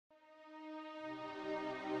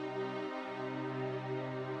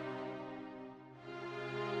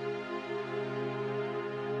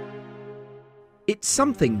It's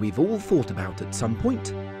something we've all thought about at some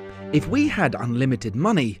point. If we had unlimited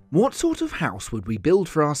money, what sort of house would we build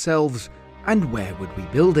for ourselves, and where would we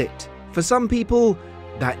build it? For some people,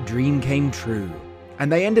 that dream came true,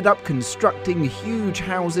 and they ended up constructing huge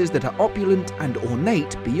houses that are opulent and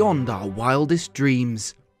ornate beyond our wildest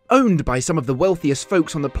dreams. Owned by some of the wealthiest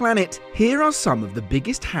folks on the planet, here are some of the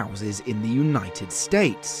biggest houses in the United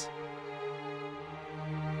States.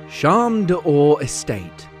 Charme d'Or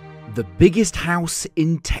Estate, the biggest house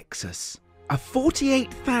in Texas. A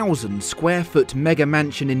 48,000 square foot mega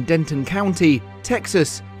mansion in Denton County,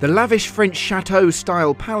 Texas, the lavish French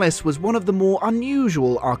chateau-style palace was one of the more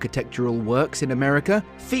unusual architectural works in America,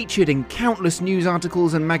 featured in countless news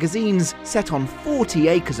articles and magazines, set on 40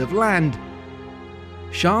 acres of land.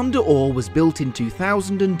 Charme d'Or was built in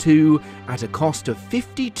 2002 at a cost of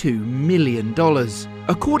 $52 million.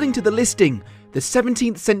 According to the listing, the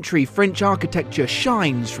 17th century French architecture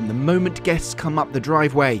shines from the moment guests come up the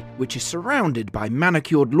driveway, which is surrounded by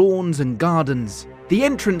manicured lawns and gardens. The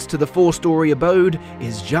entrance to the 4-story abode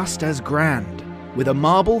is just as grand, with a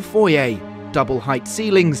marble foyer, double-height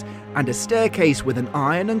ceilings, and a staircase with an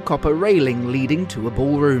iron and copper railing leading to a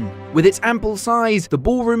ballroom. With its ample size, the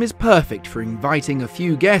ballroom is perfect for inviting a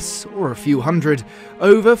few guests, or a few hundred,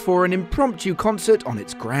 over for an impromptu concert on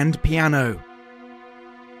its grand piano.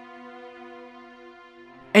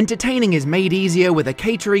 Entertaining is made easier with a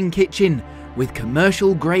catering kitchen with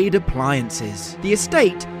commercial-grade appliances. The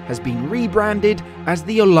estate has been rebranded as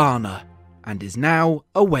the Olana and is now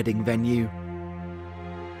a wedding venue.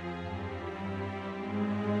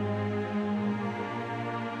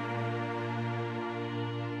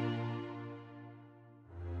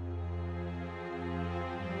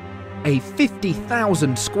 A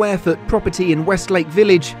 50,000 square foot property in Westlake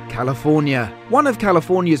Village, California. One of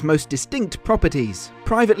California's most distinct properties.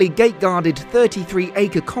 Privately gate-guarded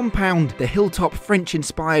 33-acre compound, the Hilltop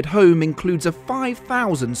French-inspired home includes a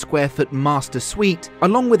 5,000 square foot master suite,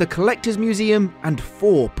 along with a collector's museum and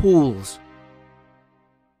 4 pools.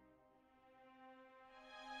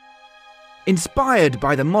 Inspired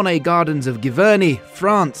by the Monet Gardens of Giverny,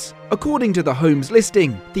 France. According to the home's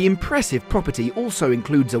listing, the impressive property also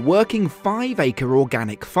includes a working 5-acre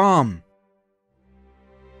organic farm.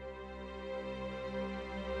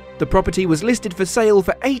 The property was listed for sale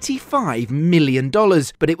for $85 million,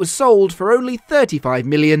 but it was sold for only $35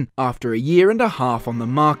 million after a year and a half on the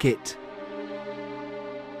market.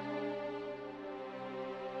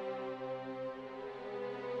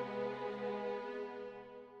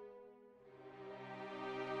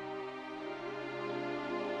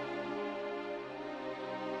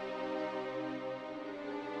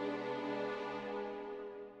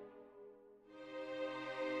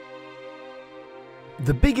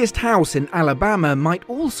 The biggest house in Alabama might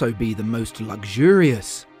also be the most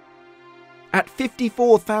luxurious. At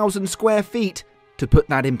 54,000 square feet, to put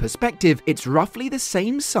that in perspective, it's roughly the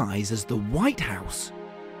same size as the White House.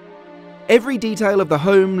 Every detail of the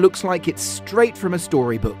home looks like it's straight from a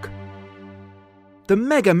storybook. The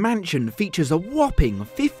mega mansion features a whopping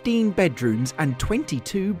 15 bedrooms and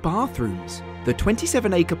 22 bathrooms. The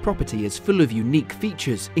 27-acre property is full of unique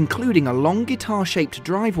features, including a long guitar-shaped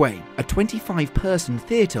driveway, a 25-person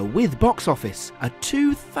theatre with box office, a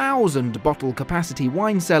 2,000-bottle capacity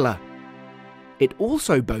wine cellar. It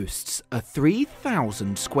also boasts a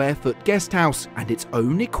 3,000 square foot guest house and its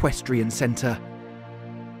own equestrian centre.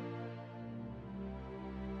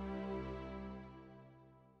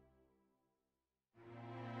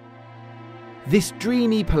 This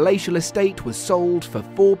dreamy palatial estate was sold for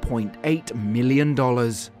 $4.8 million.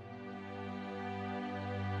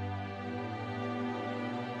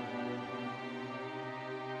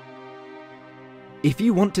 If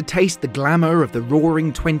you want to taste the glamour of the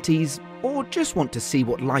roaring 20s, or just want to see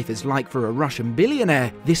what life is like for a Russian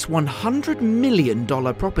billionaire, this $100 million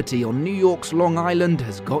property on New York's Long Island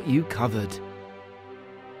has got you covered.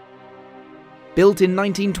 Built in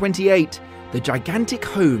 1928, the gigantic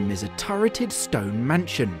home is a turreted stone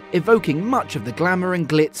mansion, evoking much of the glamour and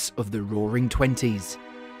glitz of the Roaring Twenties.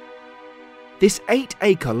 This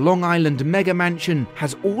 8-acre Long Island mega mansion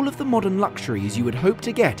has all of the modern luxuries you would hope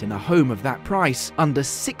to get in a home of that price, under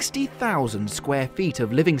 60,000 square feet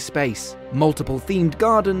of living space. Multiple themed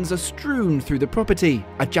gardens are strewn through the property.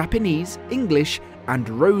 A Japanese, English, and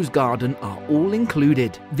rose garden are all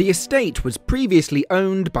included. The estate was previously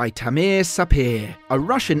owned by Tamir Sapir, a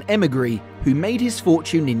Russian emigre who made his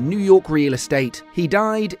fortune in New York real estate. He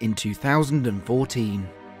died in 2014.